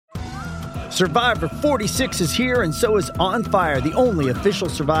Survivor 46 is here, and so is On Fire, the only official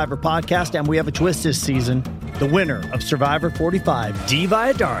Survivor podcast, and we have a twist this season. The winner of Survivor 45, Dee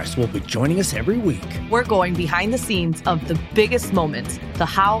Valladares, will be joining us every week. We're going behind the scenes of the biggest moments, the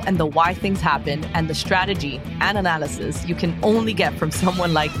how and the why things happen, and the strategy and analysis you can only get from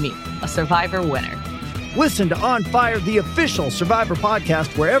someone like me, a Survivor winner. Listen to On Fire, the official Survivor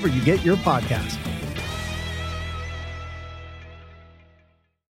podcast, wherever you get your podcast.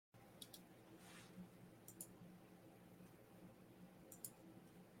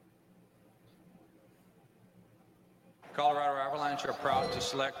 Colorado Avalanche are proud to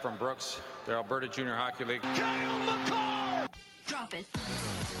select from Brooks, their Alberta Junior Hockey League. Kyle McCarr! Drop it.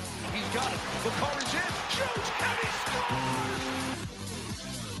 He's got it. McCarr is in. Shoots and he scores!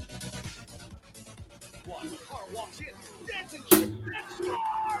 One. McCarr walks in. Dancing kick and scores!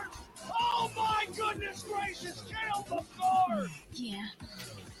 Oh my goodness gracious! Kyle McCarr! Yeah.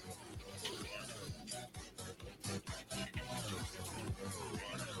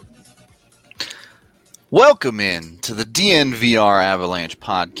 Welcome in to the DNVR Avalanche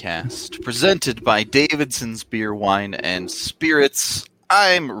podcast, presented by Davidson's Beer, Wine, and Spirits.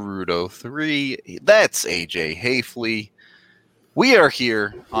 I'm Rudo3. That's AJ Hafley. We are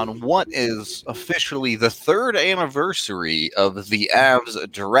here on what is officially the third anniversary of the Avs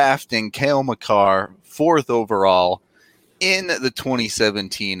drafting Cale Makar, 4th overall in the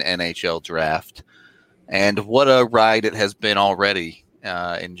 2017 NHL draft. And what a ride it has been already.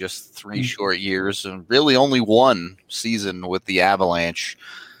 In just 3 short years, and really only one season with the Avalanche.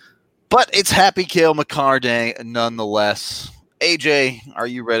 But it's Happy Cale Makar Day nonetheless. AJ, are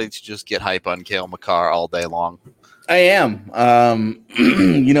you ready to just get hype on Cale Makar all day long? I am.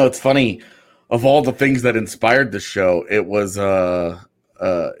 It's funny. Of all the things that inspired the show, it was a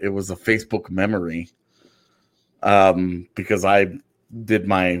Facebook memory. Because I did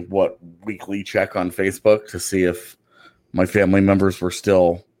my weekly check on Facebook to see if my family members were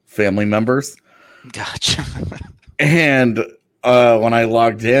still family members. Gotcha. And when I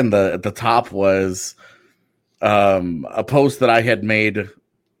logged in, at the top was a post that I had made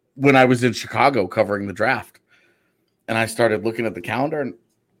when I was in Chicago covering the draft. And I started looking at the calendar, and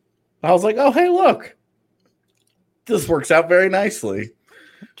I was like, oh, hey, look. This works out very nicely.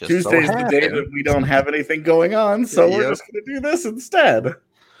 Tuesday's the day that we don't have anything going on, so we're just going to do this instead.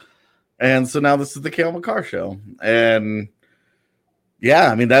 And so now this is the Cale Makar show. And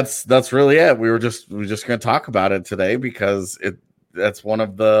yeah, I mean, that's really it. We're just going to talk about it today because that's one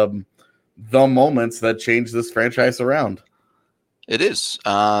of the moments that changed this franchise around. It is.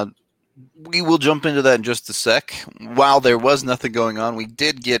 We will jump into that in just a sec. While there was nothing going on, we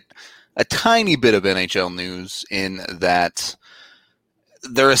did get a tiny bit of NHL news in that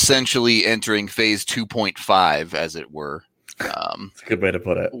they're essentially entering phase 2.5, as it were. That's a good way to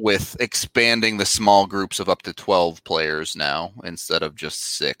put it. With expanding the small groups of up to 12 players now instead of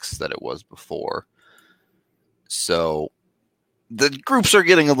just 6 that it was before. So the groups are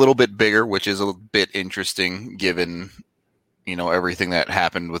getting a little bit bigger, which is a bit interesting given, everything that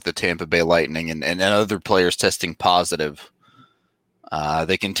happened with the Tampa Bay Lightning and other players testing positive.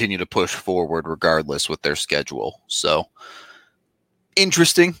 They continue to push forward regardless with their schedule. So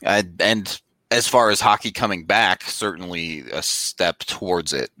interesting. And as far as hockey coming back, certainly a step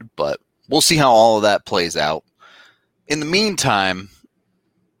towards it, but we'll see how all of that plays out. In the meantime,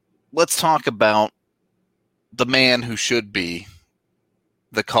 let's talk about the man who should be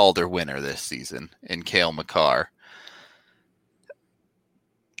the Calder winner this season in Cale Makar.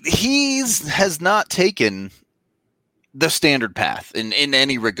 He has not taken the standard path in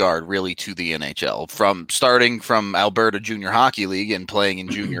any regard, really, to the NHL. From starting from Alberta Junior Hockey League and playing in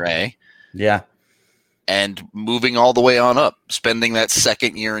Junior A. Yeah. And moving all the way on up, spending that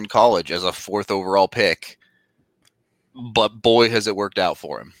second year in college as a 4th overall pick. But boy, has it worked out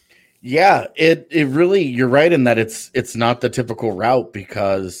for him. Yeah, it really, you're right in that it's not the typical route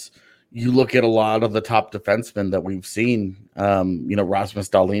because you look at a lot of the top defensemen that we've seen. Rasmus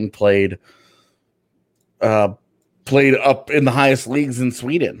Dahlin played up in the highest leagues in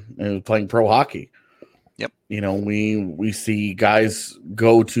Sweden, playing pro hockey. Yep. We see guys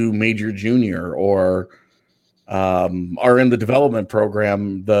go to major junior or are in the development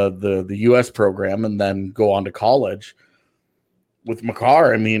program, the U.S. program, and then go on to college. With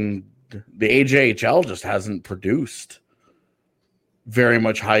Makar, I mean, the AJHL just hasn't produced very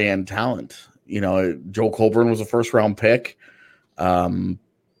much high-end talent. Joel Colburn was a first-round pick. Colton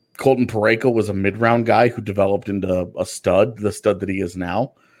Parayko was a mid-round guy who developed into a stud, the stud that he is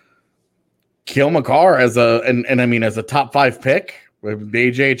now. Cale Makar as a top 5 pick, the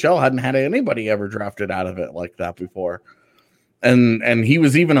AJHL hadn't had anybody ever drafted out of it like that before. and he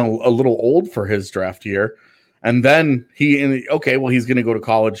was even a little old for his draft year. And then he's going to go to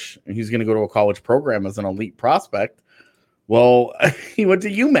college, and he's going to go to a college program as an elite prospect. Well, he went to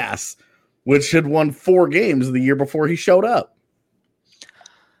UMass, which had won 4 games the year before he showed up.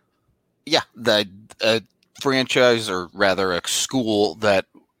 Yeah, the franchise, or rather a school that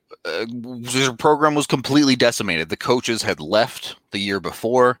their program was completely decimated. The coaches had left the year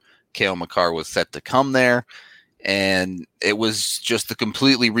before. Cale Makar was set to come there, and it was just a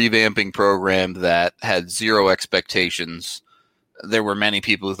completely revamping program that had zero expectations. There were many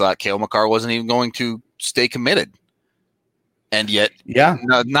people who thought Cale Makar wasn't even going to stay committed. And yet,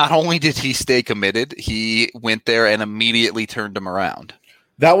 not only did he stay committed, he went there and immediately turned him around.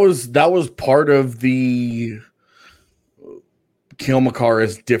 That was part of the Cale Makar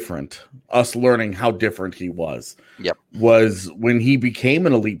is different. Us learning how different he was. Yep. Was when he became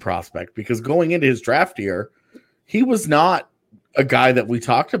an elite prospect, because going into his draft year, he was not a guy that we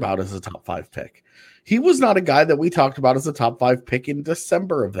talked about as a top 5 pick. He was not a guy that we talked about as a top 5 pick in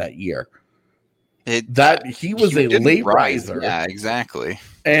December of that year. He was a late riser. Yeah, exactly.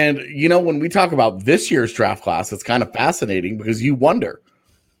 And, when we talk about this year's draft class, it's kind of fascinating because you wonder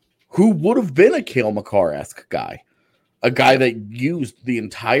who would have been a Cale Makar-esque guy, a guy that used the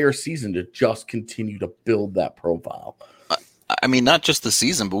entire season to just continue to build that profile. I mean, not just the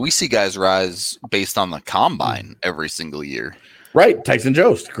season, but we see guys rise based on the combine every single year. Right. Tyson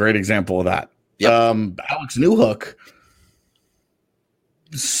Jost, great example of that. Yep. Alex Newhook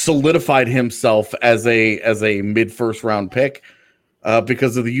solidified himself as a mid-first round pick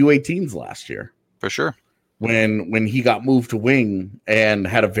because of the U18s last year. For sure. When he got moved to wing and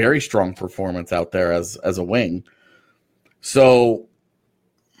had a very strong performance out there as a wing. So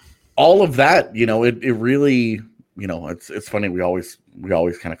all of that, it really, it's funny. We always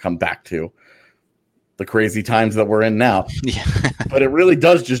kind of come back to the crazy times that we're in now. Yeah. But it really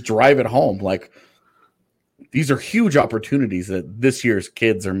does just drive it home. Like, these are huge opportunities that this year's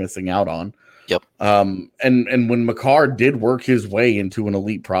kids are missing out on. Yep. And when Makar did work his way into an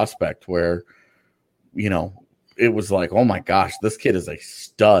elite prospect where, it was like, oh my gosh, this kid is a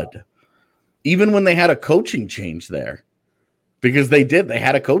stud. Even when they had a coaching change there, because they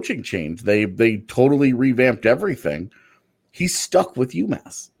had a coaching change. They totally revamped everything. He stuck with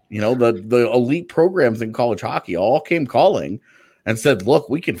UMass. The elite programs in college hockey all came calling and said, look,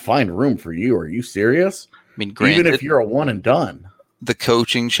 we can find room for you. Are you serious? I mean, granted, even if you're a one and done. The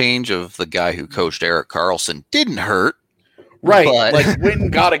coaching change of the guy who coached Erik Karlsson didn't hurt. Right. But... like, went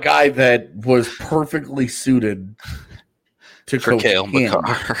and got a guy that was perfectly suited to for coach Cale him.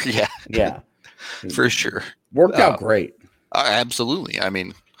 Makar. Yeah. Yeah. For sure. Worked out great. Absolutely. I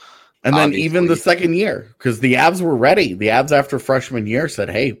mean, and then even the second year, because the Avs were ready. The Avs after freshman year said,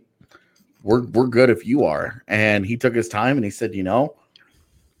 hey, we're good if you are. And he took his time and he said,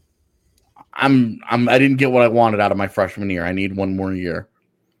 I didn't get what I wanted out of my freshman year. I need one more year.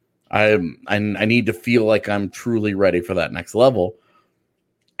 I need to feel like I'm truly ready for that next level.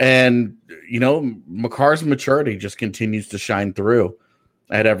 And, Makar's maturity just continues to shine through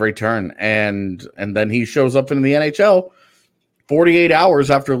at every turn. And then he shows up in the NHL 48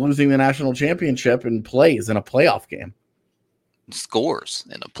 hours after losing the national championship and plays in a playoff game. Scores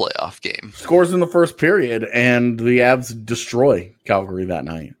in a playoff game. Scores in the first period, and the Avs destroy Calgary that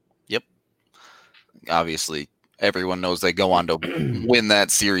night. Yep. Obviously, everyone knows they go on to win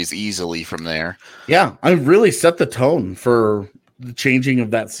that series easily from there. Yeah, I really set the tone for the changing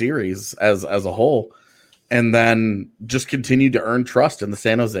of that series as a whole, and then just continued to earn trust in the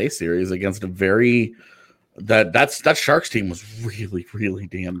San Jose series against a very that Sharks team was really, really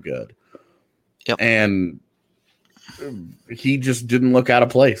damn good. Yep. And he just didn't look out of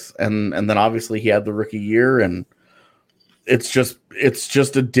place. And then obviously he had the rookie year, and it's just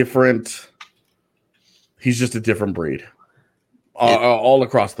a different, he's just a different breed all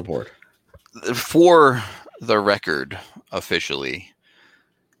across the board. For the record, officially,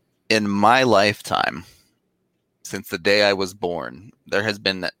 in my lifetime, since the day I was born, there has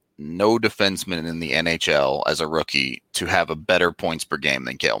been no defenseman in the NHL as a rookie to have a better points per game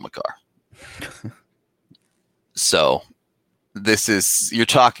than Cale Makar. So you're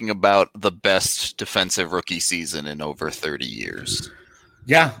talking about the best defensive rookie season in over 30 years.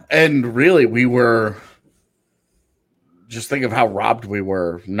 Yeah. And really just think of how robbed we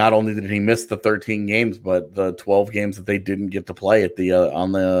were. Not only did he miss the 13 games, but the 12 games that they didn't get to play at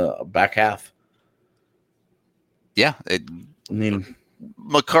on the back half. Yeah.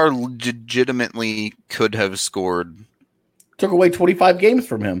 Makar legitimately could have scored. Took away 25 games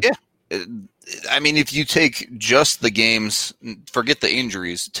from him. Yeah. I mean, if you take just the games, forget the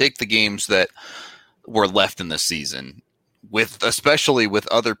injuries, take the games that were left in the season, especially with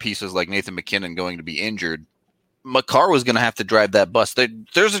other pieces like Nathan McKinnon going to be injured, Makar was going to have to drive that bus.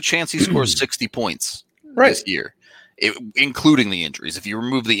 There's a chance he scores 60 points this year, including the injuries. If you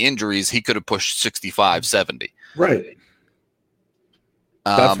remove the injuries, he could have pushed 65, 70. Right.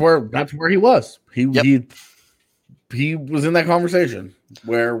 That's where he was. He was in that conversation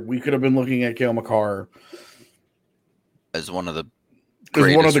where we could have been looking at Cale Makar as one of the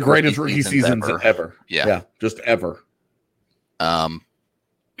greatest rookie seasons ever. Yeah, just ever.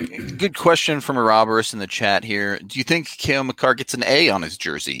 Good question from a Roberts in the chat here. Do you think Cale Makar gets an A on his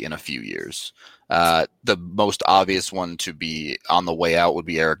jersey in a few years? The most obvious one to be on the way out would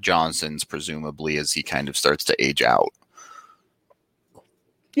be Eric Johnson's, presumably, as he kind of starts to age out.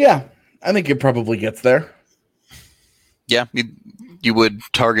 Yeah, I think it probably gets there. Yeah, you would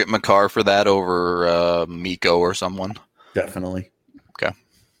target Makar for that over Miko or someone? Definitely. Okay.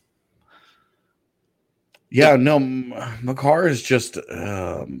 Yeah, no, Makar is just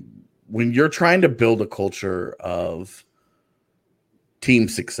when you're trying to build a culture of team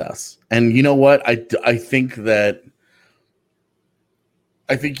success. And you know what? I think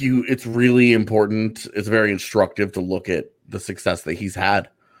it's really important. It's very instructive to look at the success that he's had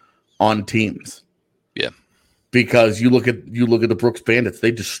on teams. Yeah. Because you look at the Brooks Bandits,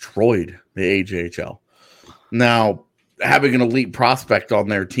 they destroyed the AJHL. Now, having an elite prospect on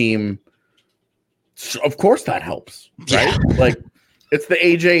their team, of course that helps, right? Yeah. Like, it's the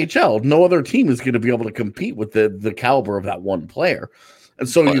AJHL. No other team is going to be able to compete with the caliber of that one player. And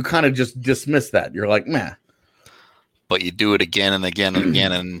so you kind of just dismiss that. You're like, meh. But you do it again and again and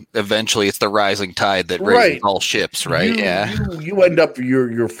again, and eventually it's the rising tide that raises all ships, right? You end up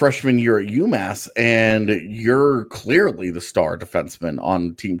your freshman year at UMass, and you're clearly the star defenseman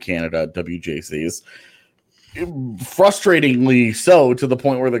on Team Canada WJCs. Frustratingly so, to the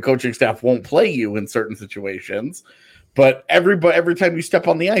point where the coaching staff won't play you in certain situations. But every time you step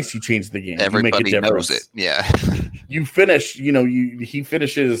on the ice, you change the game. Everybody knows it. Yeah. You finish, he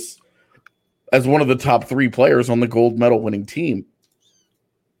finishes as one of the top 3 players on the gold medal winning team.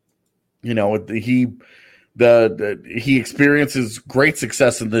 He experiences great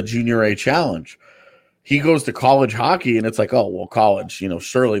success in the Junior A Challenge. He goes to college hockey, and it's like, oh, well, college,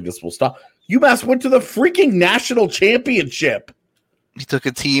 surely this will stop. UMass went to the freaking national championship. He took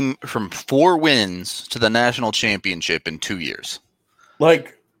a team from 4 wins to the national championship in 2 years.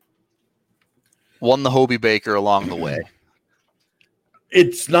 Like, won the Hobie Baker along the way.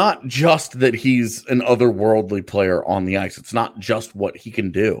 It's not just that he's an otherworldly player on the ice. It's not just what he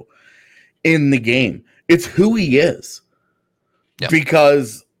can do in the game. It's who he is. Yep.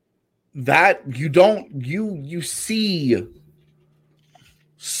 Because that you see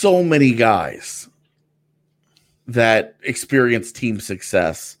so many guys that experience team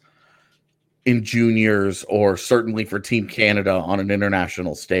success in juniors, or certainly for Team Canada on an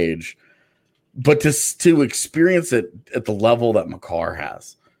international stage. But to experience it at the level that Makar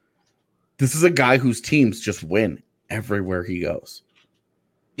has, this is a guy whose teams just win everywhere he goes.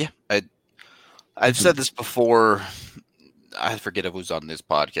 Yeah, I've said this before. I forget if it was on this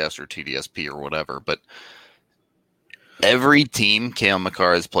podcast or TDSP or whatever, but every team Cale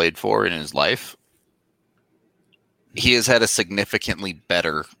Makar has played for in his life, he has had a significantly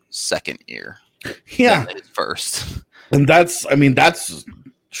better second year than his first. And that's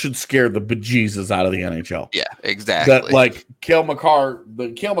should scare the bejesus out of the NHL. Yeah, exactly. That, like, Cale Makar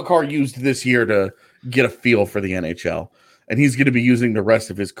used this year to get a feel for the NHL, and he's going to be using the rest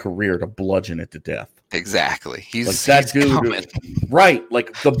of his career to bludgeon it to death. Exactly. He's dude, coming. Right.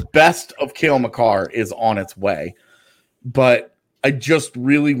 Like, the best of Cale Makar is on its way. But I just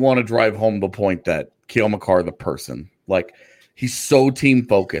really want to drive home the point that Cale Makar, the person, like, he's so team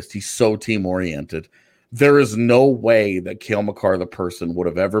focused. He's so team oriented. There is no way that Cale Makar, the person, would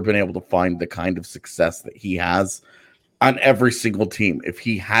have ever been able to find the kind of success that he has on every single team if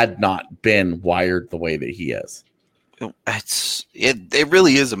he had not been wired the way that he is. It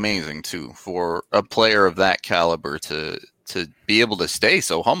really is amazing, too, for a player of that caliber to be able to stay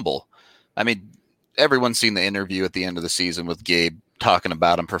so humble. I mean, everyone's seen the interview at the end of the season with Gabe talking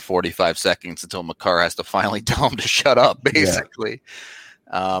about him for 45 seconds until Makar has to finally tell him to shut up, basically.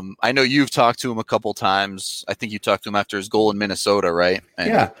 Yeah. I know you've talked to him a couple times. I think you talked to him after his goal in Minnesota, right? And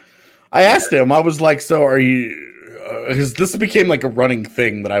yeah. I asked him, I was like, so are you, because this became like a running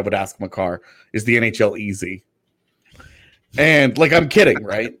thing that I would ask Makar, is the NHL easy? And like, I'm kidding,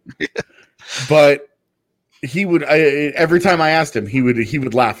 right? But he would, every time I asked him, he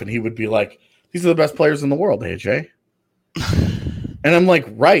would laugh and he would be like, these are the best players in the world, AJ. And I'm like,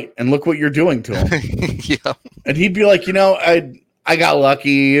 right. And look what you're doing to him. Yeah. And he'd be like, I got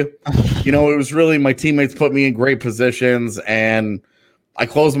lucky. It was really my teammates put me in great positions, and I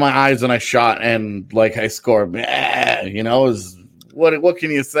closed my eyes and I shot, and like I scored. What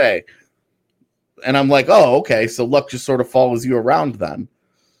can you say? And I'm like, oh, okay, so luck just sort of follows you around then.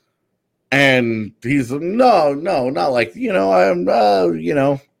 And he's no, not like I'm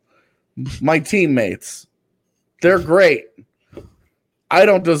my teammates, they're great. I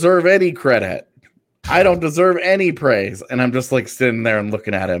don't deserve any credit. I don't deserve any praise. And I'm just like sitting there and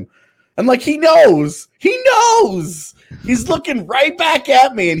looking at him. And like, he knows. He's looking right back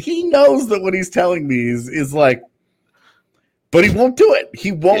at me. And he knows that what he's telling me is like, but he won't do it.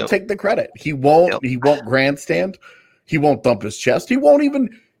 He won't take the credit. He won't grandstand. He won't thump his chest. He won't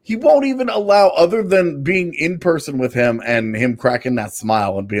even allow, other than being in person with him and him cracking that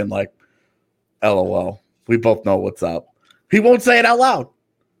smile and being like, LOL, we both know what's up. He won't say it out loud.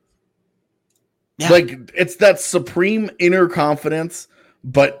 Yeah. Like, it's that supreme inner confidence,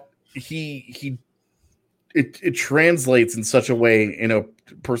 but it translates in such a way,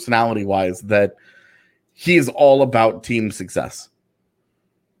 personality wise, that he is all about team success.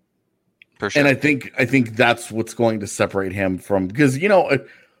 For sure. And I think that's what's going to separate him from, because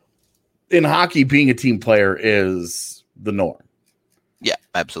in hockey, being a team player is the norm. Yeah,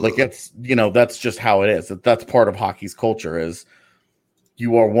 absolutely. Like, that's just how it is. That's part of hockey's culture, is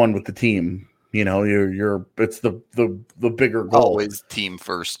you are one with the team. It's the bigger goal. Always team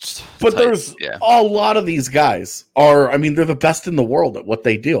first. But there's a lot of these guys they're the best in the world at what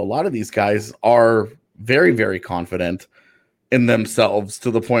they do. A lot of these guys are very, very confident in themselves,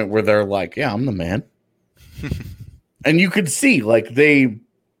 to the point where they're like, yeah, I'm the man. And you could see, like, they've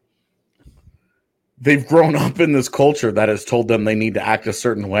grown up in this culture that has told them they need to act a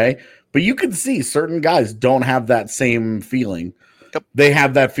certain way. But you can see certain guys don't have that same feeling. Yep. They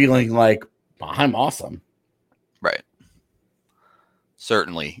have that feeling like, I'm awesome. Right.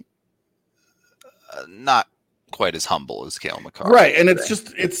 Certainly not quite as humble as Cale Makar. Right. And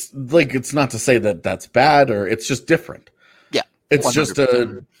it's not to say that that's bad, or it's just different. Yeah. It's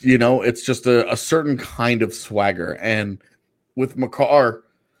 100%. just a certain kind of swagger. And with Makar,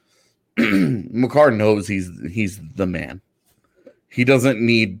 Makar knows he's the man. He doesn't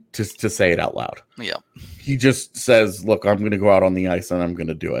need to say it out loud. Yeah. He just says, look, I'm going to go out on the ice and I'm going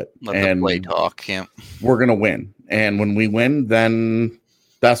to do it. Let the play talk. Yeah. We're going to win. And when we win, then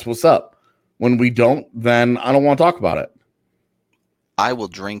that's what's up. When we don't, then I don't want to talk about it. I will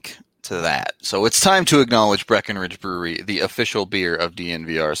drink to that. So it's time to acknowledge Breckenridge Brewery, the official beer of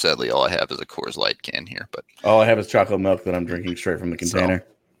DNVR. Sadly, all I have is a Coors Light can here. But all I have is chocolate milk that I'm drinking straight from the container.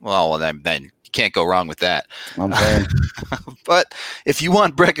 Then you can't go wrong with that. I'm saying. But if you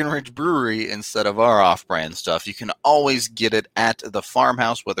want Breckenridge Brewery instead of our off-brand stuff, you can always get it at the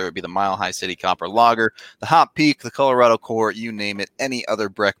Farmhouse, whether it be the Mile High City Copper Lager, the Hop Peak, the Colorado Core, you name it, any other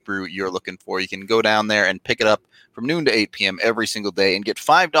Breck brew you're looking for. You can go down there and pick it up from noon to 8 p.m. every single day and get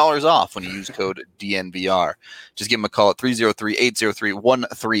 $5 off when you use code DNVR. Just give them a call at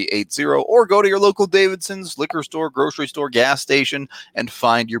 303-803-1380 or go to your local Davidson's, liquor store, grocery store, gas station, and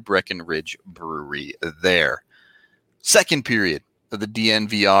find your Breckenridge Brewery there. Second period of the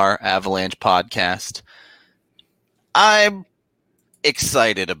DNVR Avalanche podcast. I'm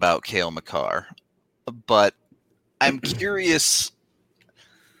excited about Cale Makar, but I'm curious...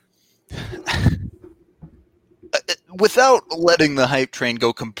 without letting the hype train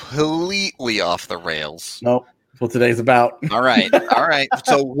go completely off the rails. Nope. That's what today's about. All right.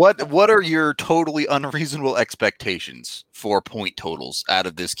 So what are your totally unreasonable expectations for point totals out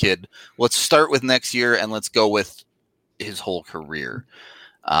of this kid? Let's start with next year and let's go with his whole career.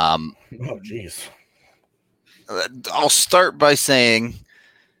 Oh, geez. I'll start by saying,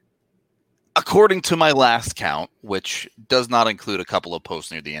 according to my last count, which does not include a couple of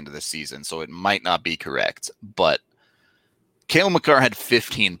posts near the end of the season, so it might not be correct, but Cale Makar had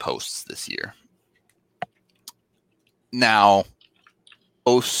 15 posts this year. Now,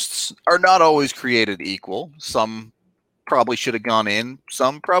 posts are not always created equal. Some probably should have gone in.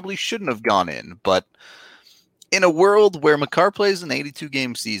 Some probably shouldn't have gone in. But in a world where Makar plays an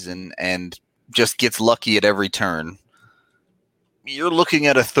 82-game season and just gets lucky at every turn, you're looking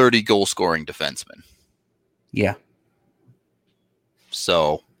at a 30-goal scoring defenseman. Yeah.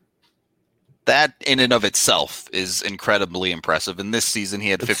 So that in and of itself is incredibly impressive. And this season he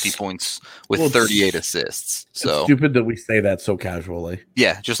had 50 points with 38 assists. So it's stupid that we say that so casually.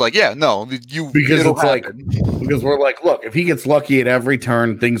 Yeah, just like, yeah, no, because it's because we're like, look, if he gets lucky at every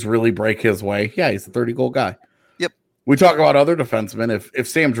turn, things really break his way. Yeah, he's a 30-goal guy. Yep. We talk about other defensemen. If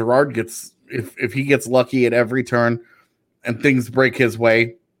Sam Girard gets if he gets lucky at every turn and things break his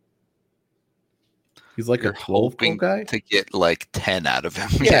way, He's like You're a 12 goal hoping guy. to get like 10 out of him.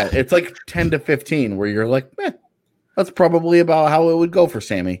 Yeah, it's like 10 to 15 where you're like, that's probably about how it would go for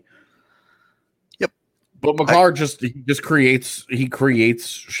Sammy. Yep. But Makar creates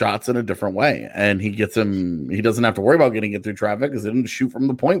shots in a different way, and he doesn't have to worry about getting it through traffic because he didn't shoot from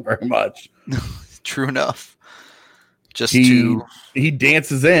the point very much. True enough. He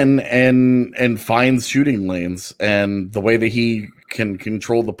dances in and finds shooting lanes, and the way that he can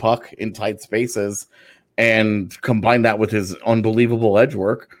control the puck in tight spaces and combine that with his unbelievable edge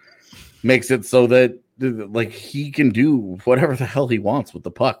work makes it so that like he can do whatever the hell he wants with the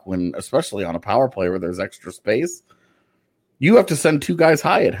puck, when especially on a power play where there's extra space. You have to send two guys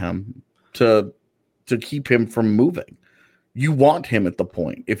high at him to keep him from moving. You want him at the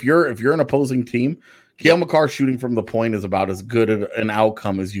point. If you're an opposing team, Cale Makar shooting from the point is about as good an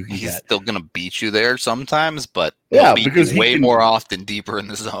outcome as you can get. He's still going to beat you there sometimes, but because way more often deeper in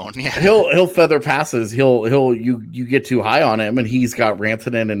the zone. Yeah, he'll feather passes. You get too high on him, and he's got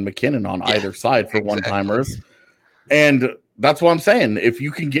Rantanen and McKinnon on either side for one-timers. And that's what I'm saying. If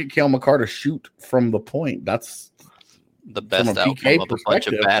you can get Cale Makar to shoot from the point, that's the best outcome of a bunch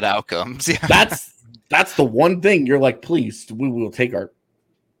of bad outcomes. Yeah. That's the one thing you're like, please, we'll take our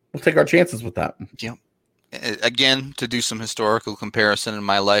chances with that. Yep. Again, to do some historical comparison in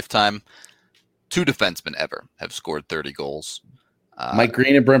my lifetime, 2 defensemen ever have scored 30 goals. Mike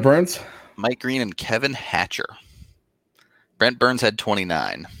Green and Brent Burns? Mike Green and Kevin Hatcher. Brent Burns had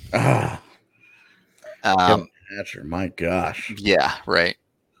 29. Kevin Hatcher, my gosh. Yeah, right.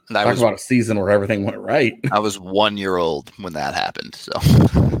 Talk about a season where everything went right. I was 1 year old when that happened. So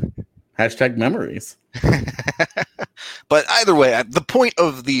hashtag memories. But either way, the point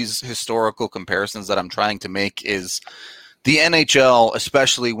of these historical comparisons that I'm trying to make is the NHL,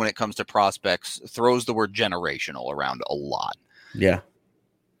 especially when it comes to prospects, throws the word generational around a lot. Yeah.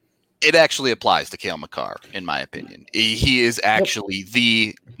 It actually applies to Cale Makar, in my opinion. He is actually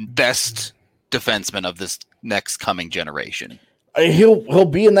the best defenseman of this next coming generation. He'll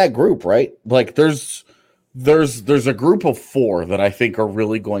be in that group, right? Like there's a group of 4 that I think are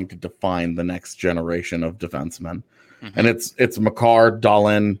really going to define the next generation of defensemen. Mm-hmm. And it's Makar,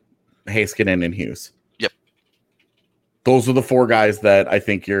 Dahlin, Heiskanen, and Hughes. Yep. Those are the 4 guys that I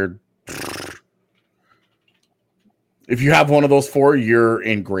think if you have one of those 4, you're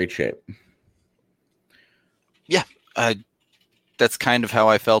in great shape. Yeah. That's kind of how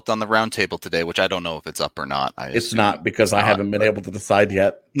I felt on the roundtable today, which I don't know if it's up or not. It's not, because I haven't been able to decide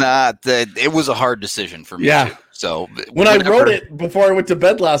yet. Nah, it was a hard decision for me. Yeah. Too. So when I wrote it before I went to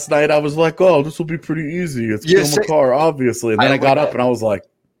bed last night, I was like, "Oh, this will be pretty easy. It's Cale Makar, obviously." And then I got up and I was like,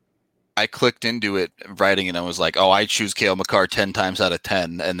 I clicked into it writing, and I was like, "Oh, I choose Cale Makar 10 times out of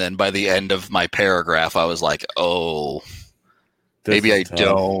 10." And then by the end of my paragraph, I was like, "Oh, maybe I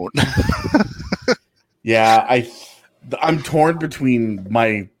don't." Yeah, I'm torn between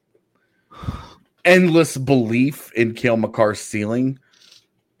my endless belief in Cale Makar's ceiling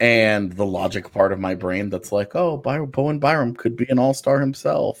and the logic part of my brain that's like, oh, Bowen Byram could be an all-star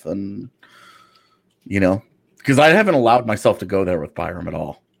himself. And, because I haven't allowed myself to go there with Byram at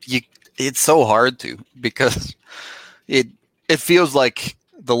all. It's so hard to, because it feels like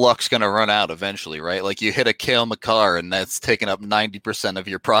the luck's going to run out eventually, right? Like you hit a Cale Makar and that's taking up 90% of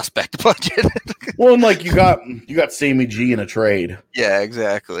your prospect budget. Well, and like you got Sammy G in a trade. Yeah,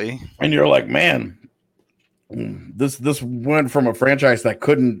 exactly. And you're like, man, this went from a franchise that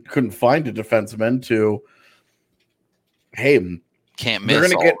couldn't find a defenseman to, hey, can't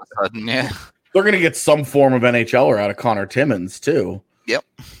miss all of a sudden. Yeah, they're gonna get some form of NHLer out of Connor Timmins too. Yep.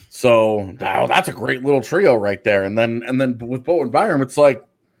 So now that's a great little trio right there. And then with Bowen Byram, it's like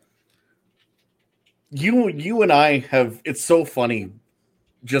you and I have. It's so funny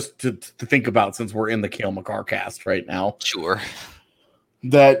just to think about, since we're in the Cale Makar cast right now. Sure.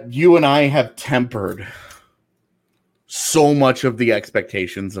 That you and I have tempered so much of the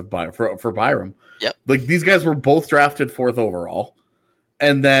expectations of for Byram. Yep. Like these guys were both drafted 4th overall,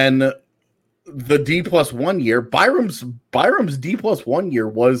 and then the D+1 year, Byram's D+1 year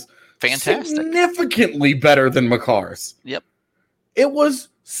was fantastic, significantly better than Makar's. Yep. It was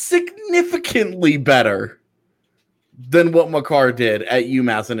significantly better than what Makar did at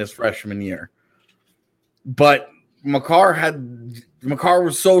UMass in his freshman year. But Makar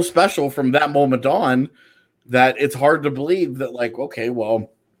was so special from that moment on that it's hard to believe that, like, okay, well,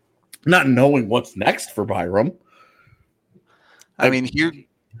 not knowing what's next for Byram. I mean,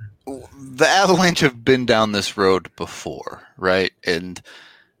 the Avalanche have been down this road before, right? And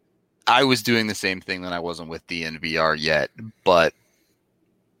I was doing the same thing when I wasn't with DNVR yet, but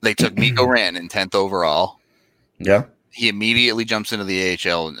they took Mikko Rantanen in 10th overall. Yeah. He immediately jumps into the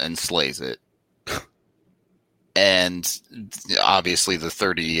AHL and slays it. And obviously the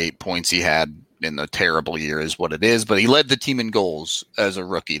 38 points he had in the terrible year is what it is, but he led the team in goals as a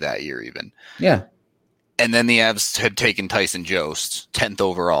rookie that year even. Yeah. And then the Avs had taken Tyson Jost, 10th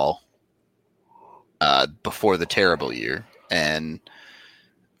overall, before the terrible year. And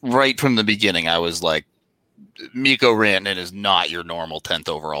right from the beginning, I was like, Mikko Rantanen is not your normal 10th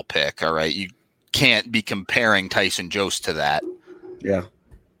overall pick, all right? You can't be comparing Tyson Jost to that. Yeah.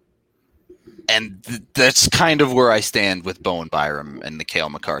 And that's kind of where I stand with Bowen Byram and the Cale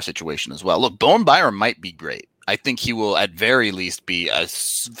Makar situation as well. Look, Bowen Byram might be great. I think he will at very least be a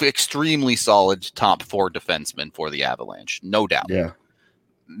extremely solid top 4 defenseman for the Avalanche. No doubt. Yeah.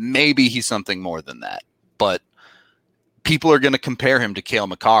 Maybe he's something more than that. But people are going to compare him to Cale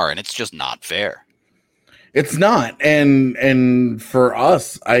Makar, and it's just not fair. It's not. And for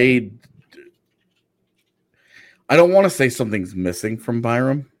us, I don't want to say something's missing from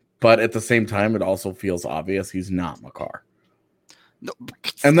Byram. But at the same time, it also feels obvious he's not Makar. No,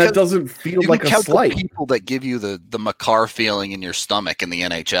 and that doesn't feel like a slight. People that give you the Makar feeling in your stomach in the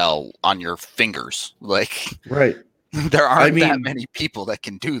NHL on your fingers. Like, right. There aren't that many people that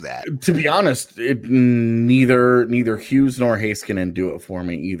can do that. To be honest, neither Hughes nor Heiskanen do it for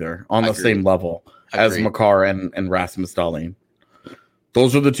me either on the same level as Makar and Rasmus Dahlin.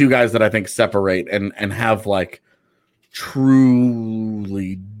 Those are the two guys that I think separate and have like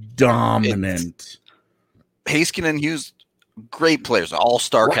truly dominant. Heiskanen and Hughes, great players,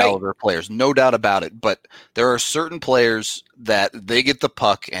 all-star caliber players, no doubt about it. But there are certain players that they get the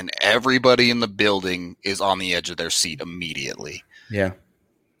puck and everybody in the building is on the edge of their seat immediately. Yeah.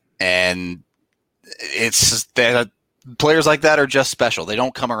 And it's that players like that are just special. They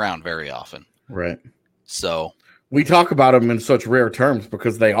don't come around very often. Right. So we talk about them in such rare terms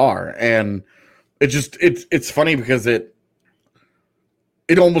because they are. And it's funny because it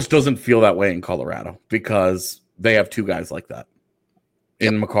almost doesn't feel that way in Colorado because they have two guys like that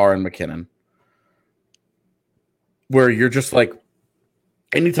in Makar and McKinnon, where you're just like,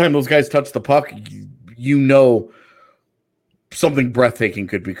 anytime those guys touch the puck, you know something breathtaking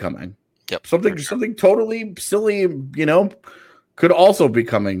could be coming. Yep. Something totally silly, could also be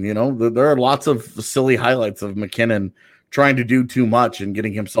coming. There are lots of silly highlights of McKinnon trying to do too much and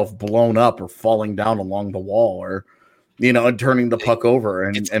getting himself blown up or falling down along the wall or and turning the puck over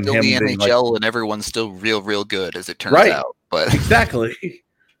and it's and still him the being NHL and everyone's still real good as it turns out. But exactly.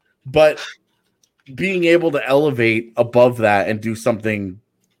 But being able to elevate above that and do something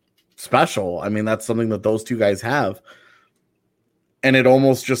special, I mean, that's something that those two guys have. And it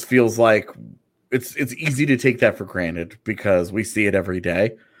almost just feels like it's easy to take that for granted because we see it every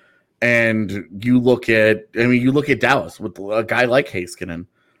day. And you look at Dallas with a guy like Heiskanen.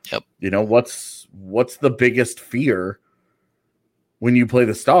 Yep. What's the biggest fear when you play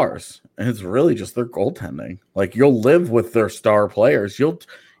the Stars? And it's really just their goaltending. Like, you'll live with their star players. You'll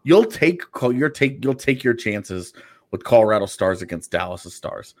take your chances with Colorado Stars against Dallas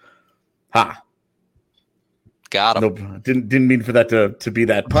Stars. Ha. Got him. Nope, didn't mean for that to be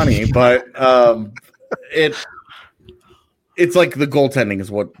that punny, but it's like the goaltending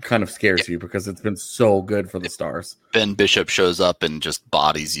is what kind of scares you because it's been so good for the Stars. Ben Bishop shows up and just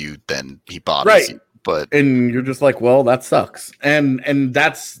bodies you, then he bodies you. And you're just like, well, that sucks. And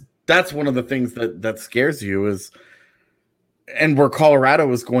that's one of the things that scares you is, and where Colorado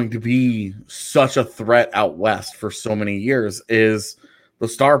is going to be such a threat out west for so many years is the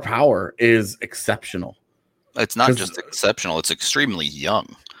star power is exceptional. It's not just exceptional; it's extremely young.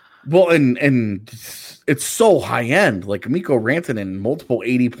 Well, and it's so high end. Like Mikko Rantanen, multiple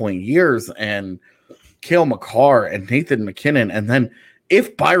 80-point years, and Cale Makar and Nathan McKinnon, and then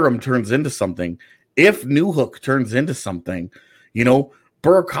if Byram turns into something, if Newhook turns into something,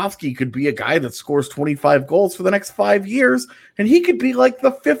 Burakovsky could be a guy that scores 25 goals for the next 5 years, and he could be like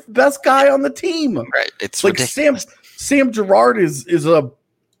the 5th best guy on the team. Right? It's like ridiculous. Sam Girard is a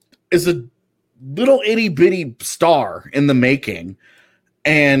little itty bitty star in the making,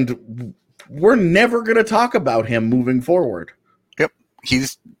 and we're never going to talk about him moving forward. Yep,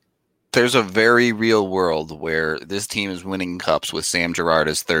 there's a very real world where this team is winning cups with Sam Girard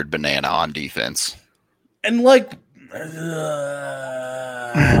as third banana on defense, and like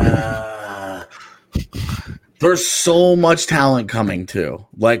there's so much talent coming too.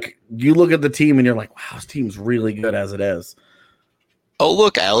 Like, you look at the team and you're like, wow, this team's really good as it is. Oh,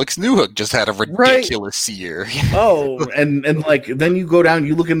 look, Alex Newhook just had a ridiculous year. Oh, and like then you go down,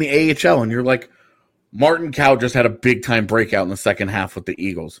 you look in the AHL and you're like, Martin Cow just had a big time breakout in the second half with the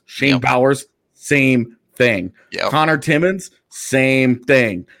Eagles. Shane Bowers, same thing. Yep. Connor Timmins, same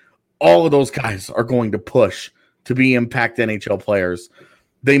thing. All of those guys are going to push to be impact NHL players.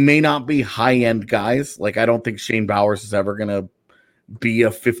 They may not be high-end guys. Like, I don't think Shane Bowers is ever going to be a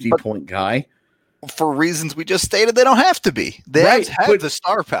 50-point guy. For reasons we just stated, they don't have to be. They have the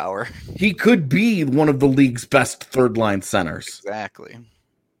star power. He could be one of the league's best third-line centers. Exactly.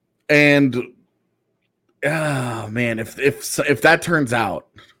 And, oh, man, if that turns out,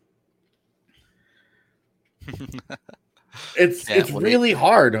 it's really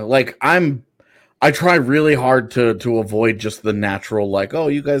hard. Like, I try really hard to avoid just the natural, like, oh,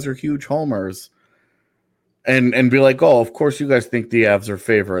 you guys are huge homers. And be like, oh, of course you guys think the Avs are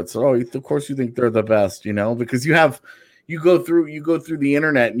favorites. Oh, of course you think they're the best, because you go through the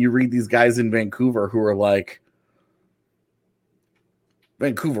internet and you read these guys in Vancouver who are like,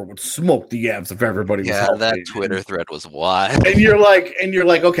 Vancouver would smoke the Avs if everybody was healthy. That Twitter thread was wild. And you're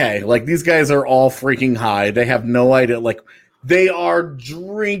like, okay, like these guys are all freaking high. They have no idea. Like, they are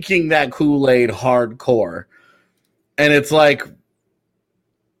drinking that Kool-Aid hardcore. And it's like,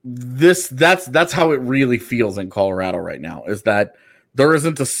 that's how it really feels in Colorado right now, is that there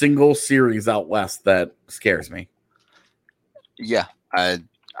isn't a single series out west that scares me. Yeah,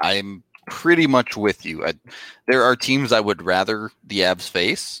 I'm pretty much with you. There are teams I would rather the Avs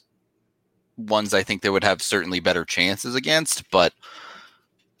face, ones I think they would have certainly better chances against, but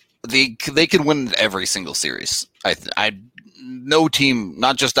they can win every single series. No team,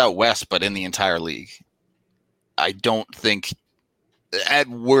 not just out west, but in the entire league. I don't think, at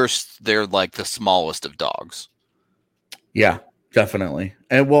worst, they're like the smallest of dogs. Yeah, definitely.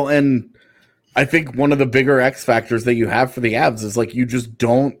 And I think one of the bigger X factors that you have for the Avs is like, you just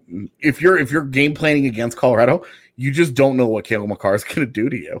don't, if you're game planning against Colorado, you just don't know what Cale Makar is going to do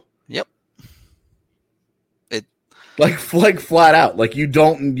to you. Yep. Like flat out, like you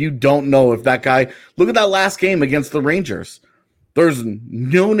don't know if that guy. Look at that last game against the Rangers. There's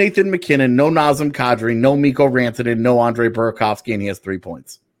no Nathan McKinnon, no Nazem Kadri, no Mikko Rantanen, no Andre Burakovsky, and he has 3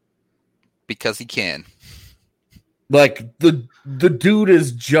 points. Because he can. Like, the dude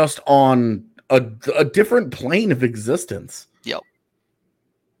is just on a different plane of existence. Yep.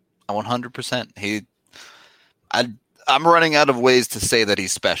 100%. I'm running out of ways to say that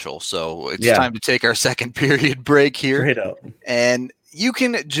he's special, so it's time to take our second period break here. Straight up. And you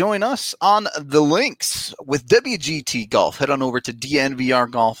can join us on the links with WGT Golf. Head on over to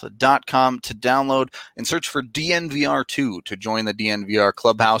dnvrgolf.com to download and search for DNVR2 to join the DNVR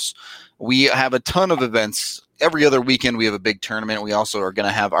Clubhouse. We have a ton of events. Every other weekend we have a big tournament. We also are going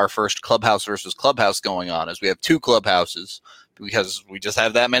to have our first Clubhouse versus Clubhouse going on, as we have 2 clubhouses because we just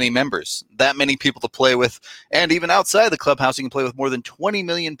have that many members, that many people to play with. And even outside the clubhouse, you can play with more than 20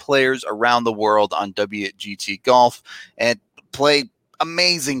 million players around the world on WGT Golf and play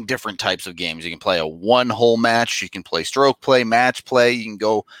amazing different types of games. You can play a 1-hole match. You can play stroke play, match play. You can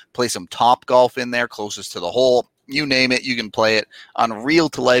go play some top golf in there closest to the hole. You name it, you can play it on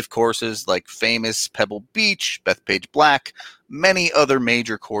real-to-life courses like famous Pebble Beach, Bethpage Black, many other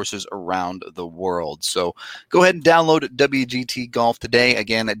major courses around the world. So go ahead and download WGT Golf today.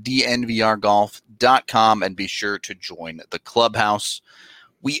 Again, at dnvrgolf.com, and be sure to join the clubhouse.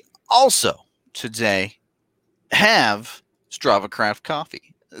 We also today have Strava Craft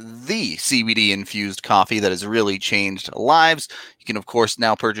Coffee, the CBD-infused coffee that has really changed lives. You can, of course,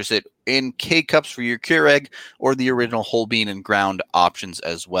 now purchase it in K-Cups for your Keurig or the original whole bean and ground options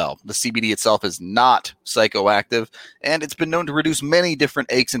as well. The CBD itself is not psychoactive, and it's been known to reduce many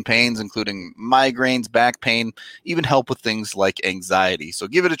different aches and pains, including migraines, back pain, even help with things like anxiety. So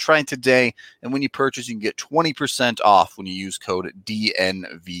give it a try today, and when you purchase, you can get 20% off when you use code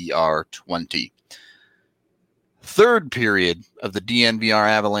DNVR20. Third period of the DNVR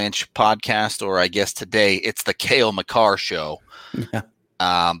Avalanche podcast, or I guess today it's the Cale Makar show.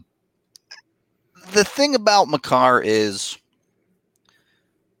 Yeah. The thing about Makar is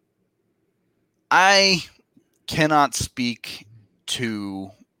I cannot speak to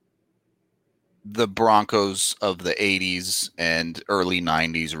the Broncos of the 80s and early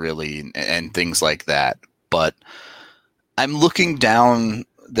 90s, really, and things like that. But I'm looking down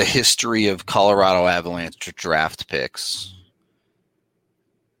the history of Colorado Avalanche draft picks,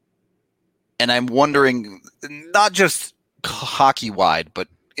 and I'm wondering, not just hockey-wide, but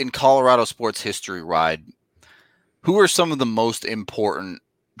in Colorado sports history-wide, who are some of the most important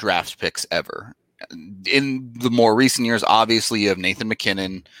draft picks ever? In the more recent years, obviously, you have Nathan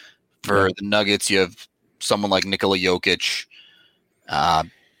McKinnon. For the Nuggets, you have someone like Nikola Jokic.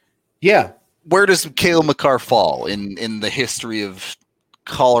 Where does Cale Makar fall in the history of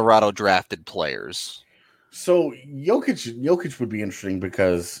Colorado drafted players? So Jokic would be interesting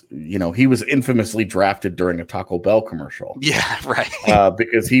because, you know, he was infamously drafted during a Taco Bell commercial. Yeah, right.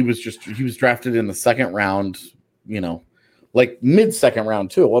 Because he was drafted in the second round, you know, like mid-second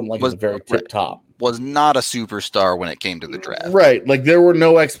round too. It wasn't like Was- it was very tip top. Was not a superstar when it came to the draft. Right. Like there were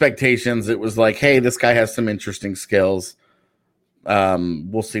no expectations. It was like, hey, this guy has some interesting skills.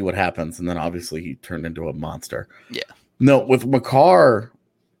 We'll see what happens. And then obviously he turned into a monster. Yeah. No, with Makar,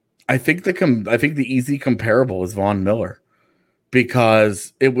 I think the easy comparable is Von Miller,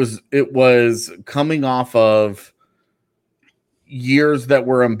 because it was coming off of years that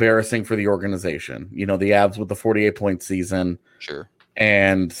were embarrassing for the organization. You know, the Avs with the 48-point season. Sure.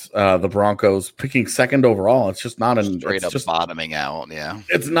 And the Broncos picking second overall. It's just not an Straight it's up just, bottoming out. Yeah.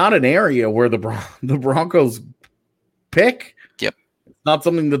 it's not an area where the Broncos pick. Yep. It's not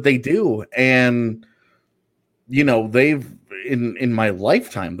something that they do. And you know, they've in my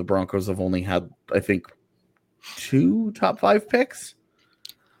lifetime, the Broncos have only had, I think, 2 top 5 picks.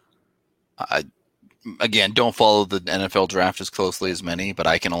 Again, don't follow the NFL draft as closely as many, but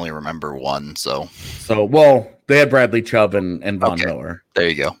I can only remember one. So Well, they had Bradley Chubb and Von Okay. Miller. there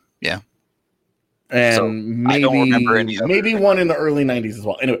you go. Yeah. And So, I don't remember any other. maybe one in the early 90s as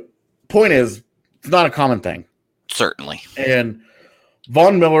well. Anyway, point is, it's not a common thing. Certainly. And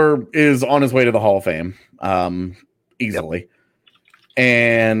Von Miller is on his way to the Hall of Fame, easily,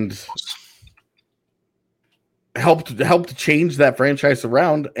 and helped change that franchise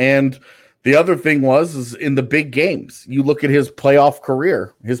around. And the other thing is in the big games, you look at his playoff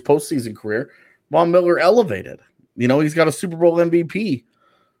career, his postseason career, Von Miller elevated. You know, he's got a Super Bowl MVP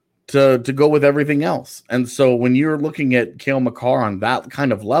to go with everything else. And so when you're looking at Cale Makar on that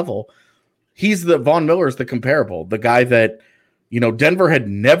kind of level, Von Miller is the comparable, the guy that, you know, Denver had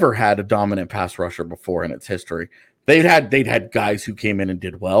never had a dominant pass rusher before in its history. They'd had guys who came in and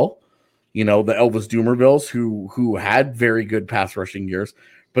did well, you know, the Elvis Dumervilles who had very good pass rushing years,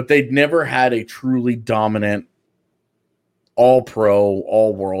 but they'd never had a truly dominant all-pro,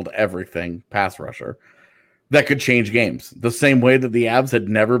 all-world, everything pass rusher that could change games. The same way that the Avs had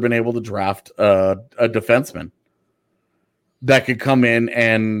never been able to draft a defenseman that could come in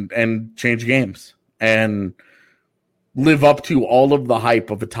and change games and live up to all of the hype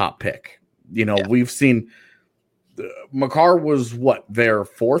of a top pick. You know, we've seen Makar was their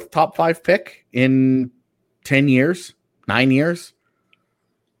 4th top 5 pick in 9 years.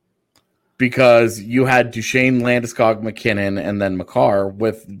 Because you had Duchesne, Landeskog, McKinnon, and then Makar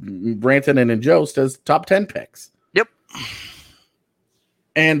with Rantanen and Jost as top 10 picks. Yep.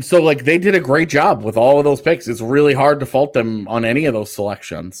 And so, like, they did a great job with all of those picks. It's really hard to fault them on any of those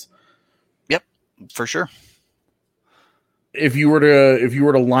selections. Yep, for sure. If you were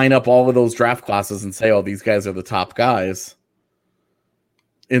to line up all of those draft classes and say, oh, these guys are the top guys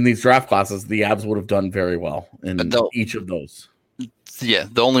in these draft classes, the Avs would have done very well in each of those. Yeah,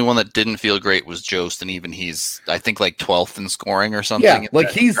 the only one that didn't feel great was Jost, and even he's, I think, like 12th in scoring or something. Yeah, like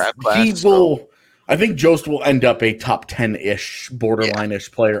I think Jost will end up a top 10-ish,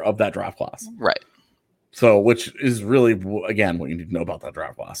 borderline-ish player of that draft class. Right. So, which is really, again, what you need to know about that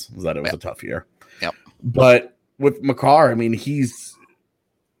draft class, is that it was a tough year. Yep. But with Makar, I mean, he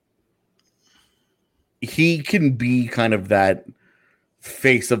can be kind of that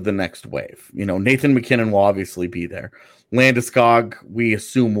face of the next wave. You know, Nathan McKinnon will obviously be there. Landeskog, we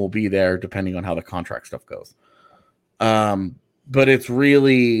assume, will be there depending on how the contract stuff goes. But it's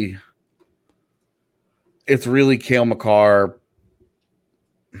really Cale Makar.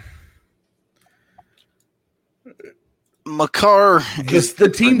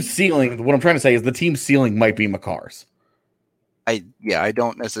 The team ceiling. What I'm trying to say is the team ceiling might be Makar's. I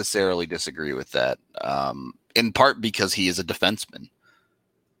don't necessarily disagree with that. In part because he is a defenseman,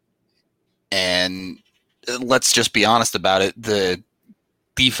 and let's just be honest about it. The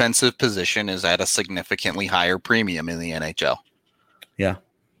defensive position is at a significantly higher premium in the NHL. Yeah.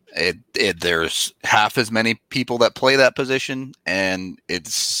 There's half as many people that play that position, and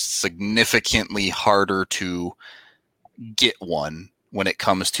it's significantly harder to get one when it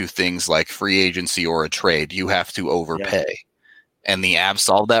comes to things like free agency or a trade. You have to overpay. Yeah. And the Avs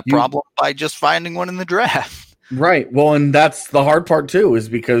solved that problem by just finding one in the draft. Right. Well, and that's the hard part too, is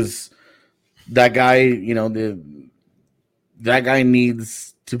because that guy, you know, that guy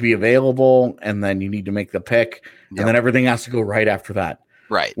needs to be available, and then you need to make the pick, and then everything has to go right after that.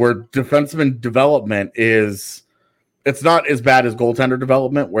 Right. Where defenseman development it's not as bad as goaltender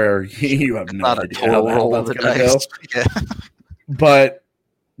development, where you have no idea how the hell that's going to go. Yeah. But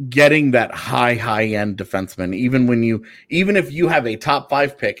getting that high end defenseman, even if you have a top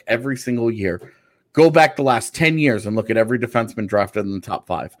 5 pick every single year, go back the last 10 years and look at every defenseman drafted in the top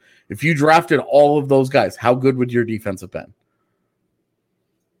 5. If you drafted all of those guys, how good would your defense have been?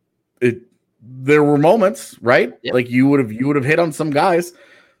 There were moments, right? Yep. Like you would have hit on some guys,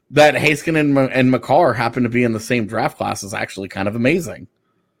 that Haskin and Makar happen to be in the same draft class is actually kind of amazing.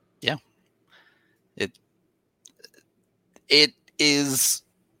 Yeah. It is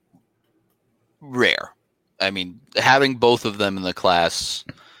rare. I mean, having both of them in the class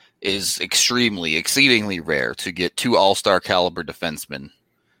is exceedingly rare to get 2 all-star caliber defensemen.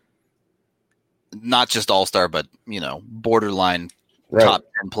 Not just all-star, but, borderline top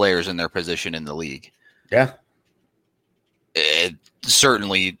 10 players in their position in the league. Yeah. It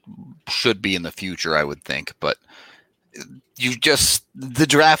certainly should be in the future, I would think, but the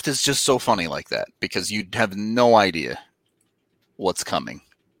draft is just so funny like that because you have no idea what's coming.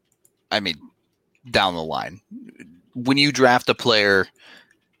 I mean, down the line. When you draft a player,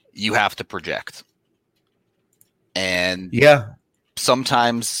 you have to project. And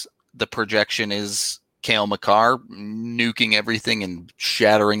sometimes the projection is Cale Makar nuking everything and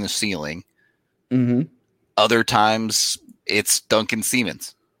shattering the ceiling. Mm-hmm. Other times it's Duncan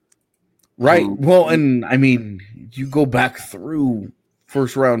Siemens. Right. Well, and I mean, you go back through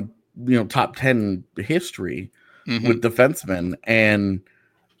first round, top 10 history with defensemen, and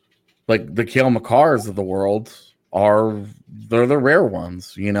like the Cale Makars of the world they're the rare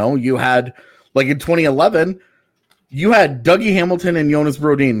ones. You had, like, in 2011, you had Dougie Hamilton and Jonas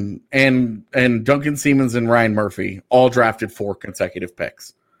Brodin and Duncan Siemens and Ryan Murphy all drafted 4 consecutive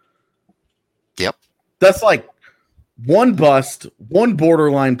picks. Yep. That's like one bust, one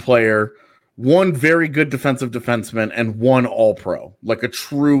borderline player, one very good defensive defenseman, and one all-pro. Like a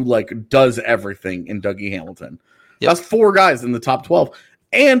true, does everything in Dougie Hamilton. Yep. That's 4 guys in the top 12.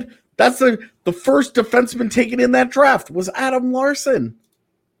 And that's the first defenseman taken in that draft was Adam Larson,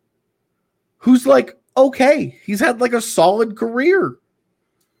 who's okay. He's had a solid career.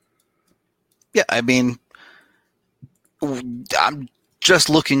 Yeah, I mean, I'm just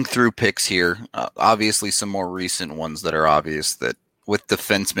looking through picks here. Obviously, some more recent ones that are obvious that with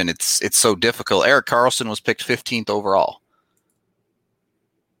defensemen, it's so difficult. Erik Karlsson was picked 15th overall.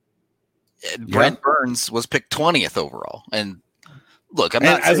 Brent Burns was picked 20th overall. And look, I'm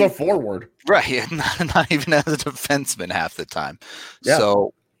not as a forward. Right, not even as a defenseman half the time. Yeah.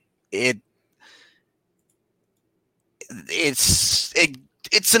 So it's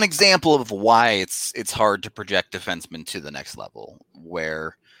an example of why it's hard to project defensemen to the next level,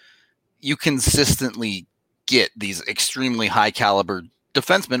 where you consistently get these extremely high caliber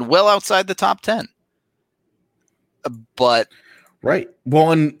defensemen well outside the top 10. But right.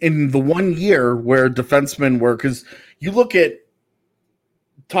 Well, in the 1 year where defensemen were, because you look at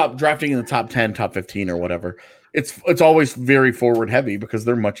top drafting in the top 10, top 15 or whatever, it's always very forward heavy because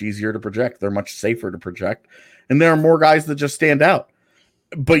they're much easier to project. They're much safer to project. And there are more guys that just stand out.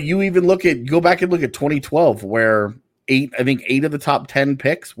 But you even go back and look at 2012 where 8 of the top 10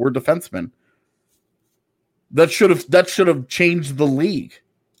 picks were defensemen. That should have changed the league.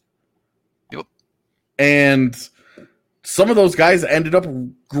 Yep. And some of those guys ended up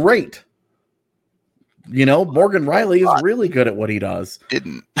great. Morgan Riley is really good at what he does.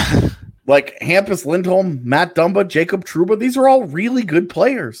 Didn't. Like Hampus Lindholm, Matt Dumba, Jacob Trouba, these are all really good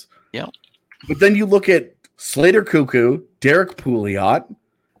players. Yeah. But then you look at Slater Cuckoo, Derek Pouliot,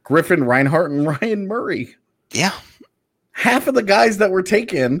 Griffin Reinhart, and Ryan Murray. Yeah. Half of the guys that were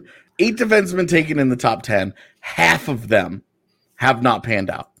taken, 8 defensemen taken in the top 10, half of them have not panned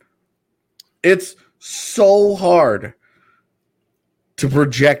out. It's so hard to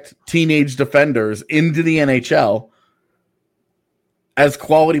project teenage defenders into the NHL as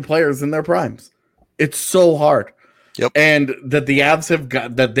quality players in their primes. It's so hard. Yep. And that the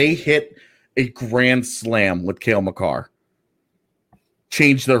Avs they hit a grand slam with Cale Makar.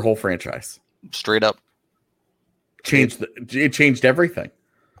 Changed their whole franchise. Straight up. It changed everything.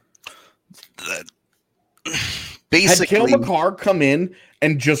 Basically, had Cale Makar come in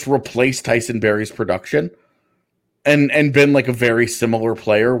and just replace Tyson Barrie's production and been a very similar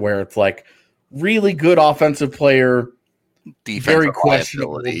player where it's really good offensive player, very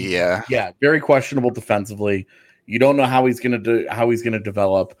questionable. Yeah, very questionable defensively. You don't know how he's going to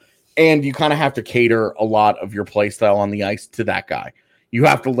develop, and you kind of have to cater a lot of your play style on the ice to that guy. You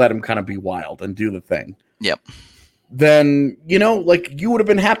have to let him kind of be wild and do the thing. Yep. Then, you would have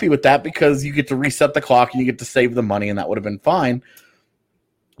been happy with that because you get to reset the clock and you get to save the money, and that would have been fine.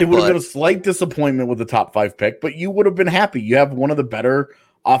 It would have been a slight disappointment with the top 5 pick, but you would have been happy. You have one of the better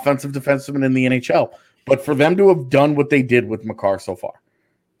offensive defensemen in the NHL. But for them to have done what they did with Makar so far,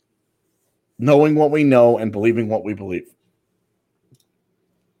 knowing what we know and believing what we believe,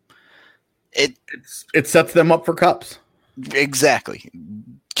 it sets them up for cups. Exactly.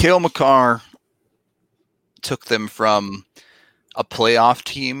 Cale Makar took them from a playoff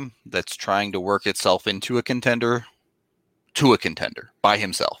team that's trying to work itself into a contender to a contender by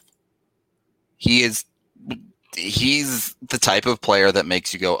himself. He's the type of player that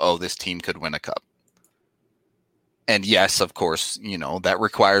makes you go, oh, this team could win a cup. And yes, of course, that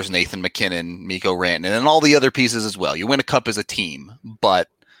requires Nathan McKinnon, Mikko Rantanen, and all the other pieces as well. You win a cup as a team, but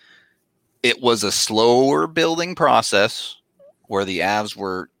it was a slower building process where the Avs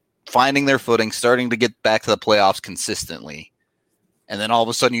were finding their footing, starting to get back to the playoffs consistently. And then all of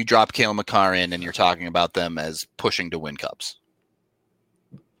a sudden you drop Cale Makar in and you're talking about them as pushing to win cups.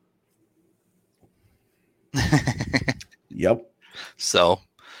 Yep. So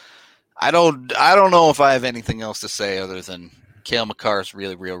I don't know if I have anything else to say other than Cale Makar is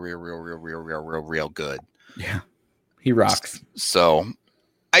really real good. Yeah. He rocks. So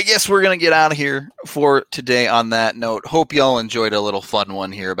I guess we're going to get out of here for today on that note. Hope y'all enjoyed a little fun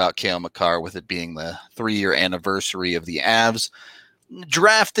one here about Cale Makar, with it being the 3-year anniversary of the Avs.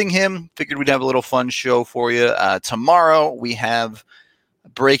 Drafting him, figured we'd have a little fun show for you. Tomorrow we have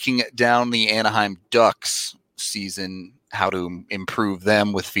breaking down the Anaheim Ducks season, how to improve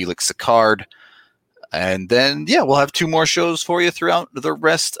them with Felix Sicard. And then, we'll have 2 more shows for you throughout the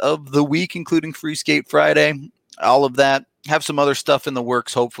rest of the week, including Free Skate Friday. All of that. Have some other stuff in the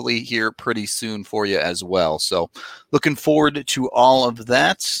works, hopefully, here pretty soon for you as well. So looking forward to all of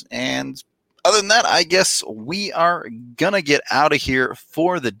that. And other than that, I guess we are going to get out of here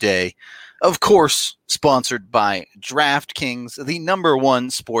for the day. Of course, sponsored by DraftKings, the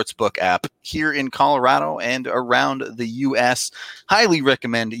 #1 sportsbook app here in Colorado and around the U.S. Highly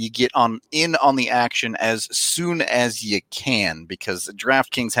recommend you get in on the action as soon as you can, because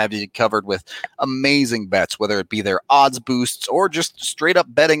DraftKings have you covered with amazing bets, whether it be their odds boosts or just straight up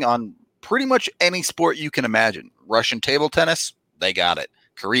betting on pretty much any sport you can imagine. Russian table tennis, they got it.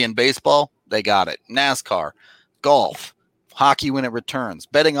 Korean baseball, they got it. NASCAR, golf, hockey when it returns,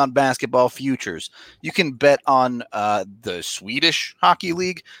 betting on basketball futures. You can bet on the Swedish Hockey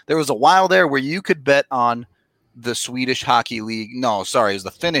League. There was a while there where you could bet on the Swedish Hockey League. No, sorry, it was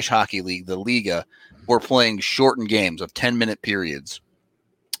the Finnish Hockey League, the Liga. We're playing shortened games of 10-minute periods.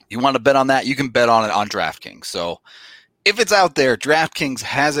 You want to bet on that? You can bet on it on DraftKings. So if it's out there, DraftKings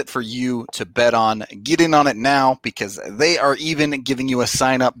has it for you to bet on. Get in on it now, because they are even giving you a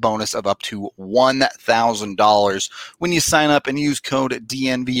sign-up bonus of up to $1,000 when you sign up and use code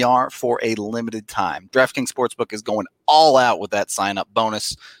DNVR for a limited time. DraftKings Sportsbook is going all out with that sign-up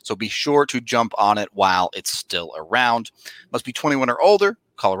bonus, so be sure to jump on it while it's still around. Must be 21 or older.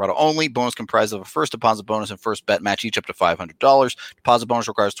 Colorado only. Bonus comprised of a first deposit bonus and first bet match, each up to $500. Deposit bonus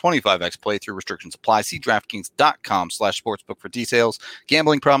requires 25x playthrough. Restrictions apply. See DraftKings.com/sportsbook for details.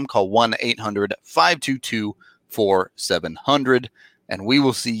 Gambling problem? Call 1-800-522-4700. And we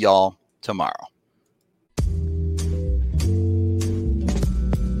will see y'all tomorrow.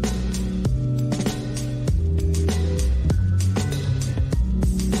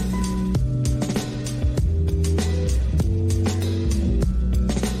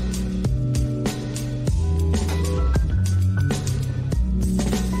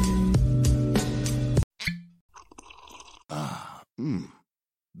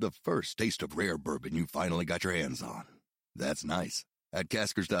 The first taste of rare bourbon you finally got your hands on. That's nice. At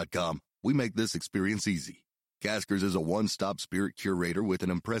Caskers.com, we make this experience easy. Caskers is a one-stop spirit curator with an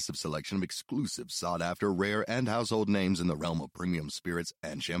impressive selection of exclusive, sought-after, rare, and household names in the realm of premium spirits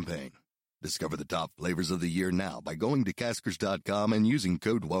and champagne. Discover the top flavors of the year now by going to Caskers.com and using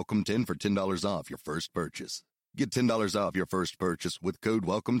code WELCOME10 for $10 off your first purchase. Get $10 off your first purchase with code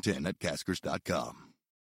WELCOME10 at Caskers.com.